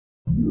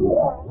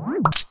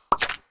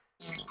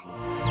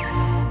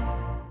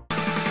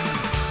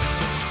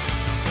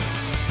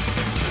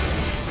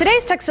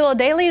Today's Tekzilla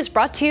Daily is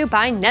brought to you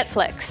by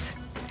Netflix.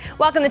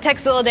 Welcome to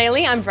Tekzilla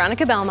Daily, I'm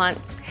Veronica Belmont.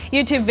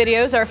 YouTube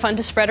videos are fun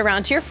to spread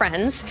around to your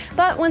friends,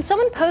 but when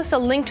someone posts a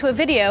link to a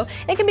video,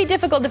 it can be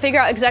difficult to figure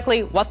out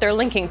exactly what they're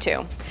linking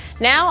to.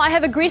 Now I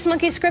have a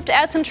Greasemonkey script to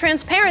add some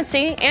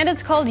transparency, and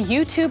it's called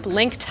YouTube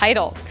Link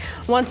Title.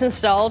 Once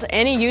installed,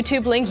 any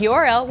YouTube link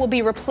URL will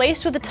be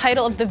replaced with the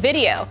title of the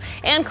video,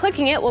 and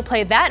clicking it will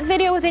play that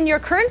video within your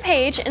current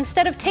page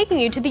instead of taking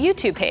you to the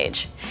YouTube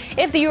page.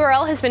 If the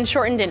URL has been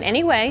shortened in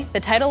any way, the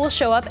title will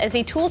show up as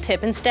a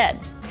tooltip instead.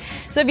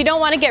 So if you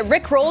don't want to get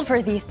Rickrolled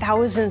for the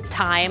 1000th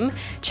time,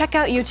 check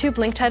out YouTube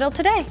Link Title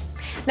today.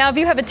 Now, if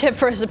you have a tip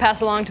for us to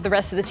pass along to the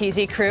rest of the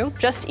TZ crew,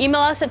 just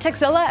email us at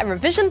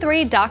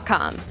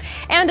tekzilla@revision3.com.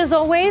 And as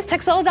always,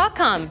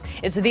 tekzilla.com.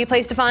 It's the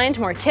place to find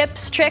more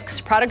tips,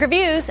 tricks, product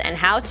reviews, and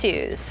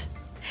how-tos.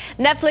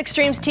 Netflix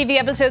streams TV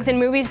episodes and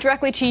movies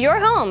directly to your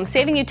home,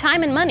 saving you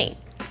time and money.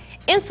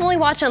 Instantly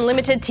watch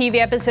unlimited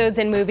TV episodes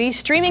and movies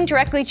streaming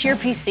directly to your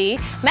PC,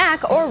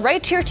 Mac, or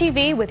right to your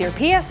TV with your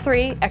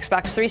PS3,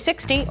 Xbox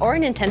 360, or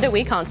Nintendo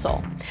Wii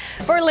console.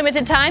 For a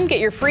limited time, get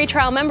your free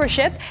trial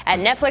membership at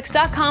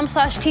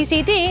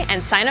netflix.com/TCD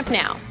and sign up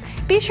now.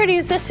 Be sure to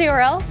use this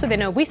URL so they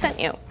know we sent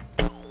you.